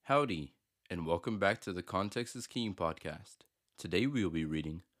Howdy, and welcome back to the Context is King podcast. Today we will be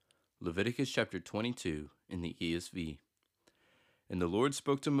reading Leviticus chapter 22 in the ESV. And the Lord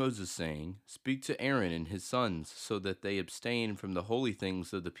spoke to Moses, saying, Speak to Aaron and his sons, so that they abstain from the holy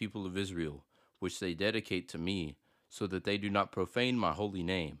things of the people of Israel, which they dedicate to me, so that they do not profane my holy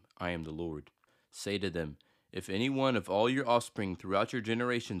name. I am the Lord. Say to them, If any one of all your offspring throughout your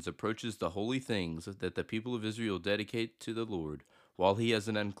generations approaches the holy things that the people of Israel dedicate to the Lord, while he has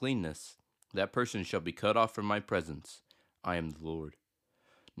an uncleanness, that person shall be cut off from my presence. I am the Lord.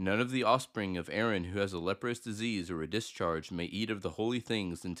 None of the offspring of Aaron who has a leprous disease or a discharge may eat of the holy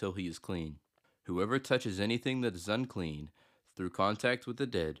things until he is clean. Whoever touches anything that is unclean, through contact with the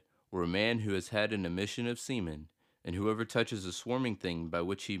dead, or a man who has had an emission of semen, and whoever touches a swarming thing by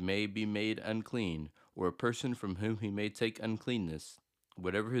which he may be made unclean, or a person from whom he may take uncleanness,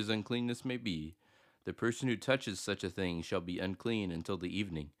 whatever his uncleanness may be, the person who touches such a thing shall be unclean until the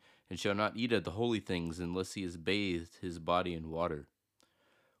evening, and shall not eat of the holy things unless he has bathed his body in water.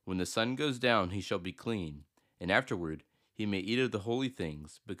 When the sun goes down he shall be clean, and afterward he may eat of the holy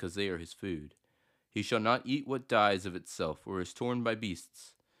things, because they are his food. He shall not eat what dies of itself, or is torn by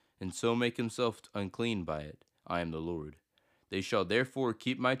beasts, and so make himself unclean by it. I am the Lord. They shall therefore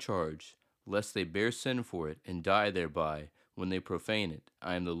keep my charge, lest they bear sin for it, and die thereby, when they profane it.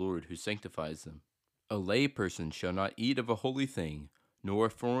 I am the Lord who sanctifies them. A lay person shall not eat of a holy thing, nor a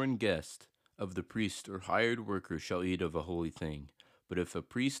foreign guest of the priest or hired worker shall eat of a holy thing. But if a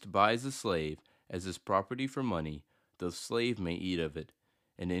priest buys a slave as his property for money, the slave may eat of it,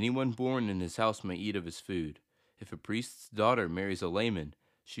 and anyone born in his house may eat of his food. If a priest's daughter marries a layman,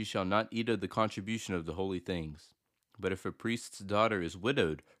 she shall not eat of the contribution of the holy things. But if a priest's daughter is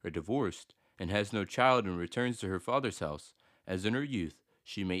widowed or divorced, and has no child and returns to her father's house, as in her youth,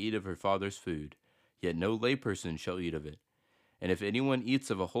 she may eat of her father's food. Yet no layperson shall eat of it. And if anyone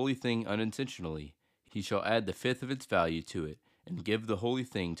eats of a holy thing unintentionally, he shall add the fifth of its value to it, and give the holy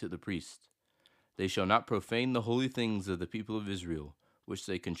thing to the priest. They shall not profane the holy things of the people of Israel, which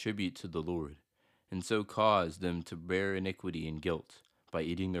they contribute to the Lord, and so cause them to bear iniquity and guilt, by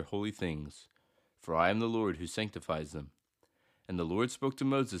eating their holy things. For I am the Lord who sanctifies them. And the Lord spoke to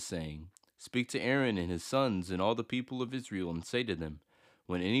Moses, saying, Speak to Aaron and his sons and all the people of Israel, and say to them,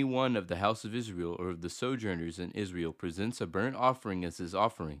 When any one of the house of Israel or of the sojourners in Israel presents a burnt offering as his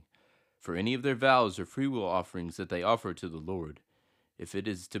offering, for any of their vows or freewill offerings that they offer to the Lord, if it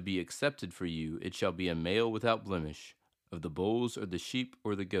is to be accepted for you, it shall be a male without blemish, of the bulls or the sheep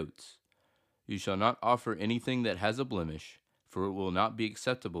or the goats. You shall not offer anything that has a blemish, for it will not be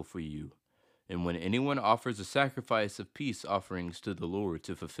acceptable for you. And when anyone offers a sacrifice of peace offerings to the Lord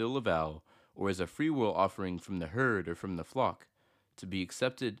to fulfill a vow, or as a freewill offering from the herd or from the flock, to be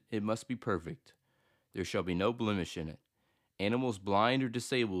accepted, it must be perfect. There shall be no blemish in it. Animals blind or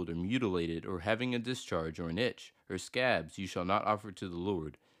disabled or mutilated or having a discharge or an itch or scabs you shall not offer to the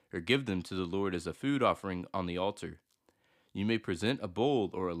Lord, or give them to the Lord as a food offering on the altar. You may present a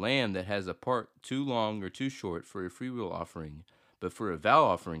bull or a lamb that has a part too long or too short for a freewill offering, but for a vow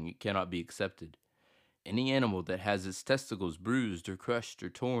offering it cannot be accepted. Any animal that has its testicles bruised or crushed or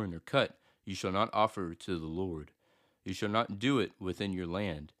torn or cut you shall not offer to the Lord. You shall not do it within your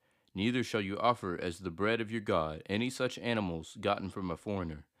land. Neither shall you offer as the bread of your God any such animals gotten from a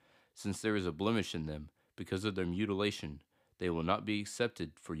foreigner, since there is a blemish in them, because of their mutilation. They will not be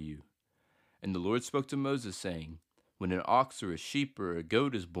accepted for you. And the Lord spoke to Moses, saying, When an ox or a sheep or a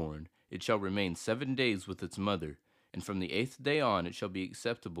goat is born, it shall remain 7 days with its mother, and from the 8th day on it shall be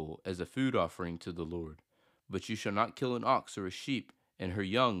acceptable as a food offering to the Lord. But you shall not kill an ox or a sheep and her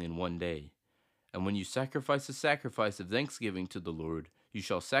young in 1 day. And when you sacrifice a sacrifice of thanksgiving to the Lord, you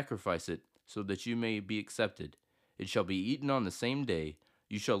shall sacrifice it, so that you may be accepted. It shall be eaten on the same day.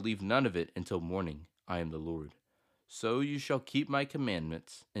 You shall leave none of it until morning. I am the Lord. So you shall keep my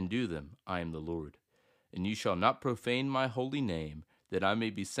commandments, and do them. I am the Lord. And you shall not profane my holy name, that I may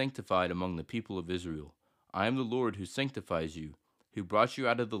be sanctified among the people of Israel. I am the Lord who sanctifies you, who brought you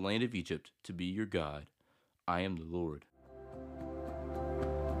out of the land of Egypt to be your God. I am the Lord.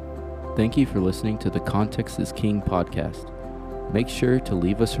 Thank you for listening to the Context is King podcast. Make sure to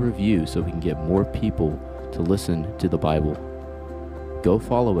leave us a review so we can get more people to listen to the Bible. Go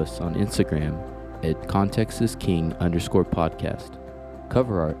follow us on Instagram at contextisking_podcast.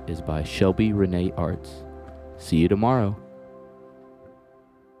 Cover art is by Shelby Renee Arts. See you tomorrow.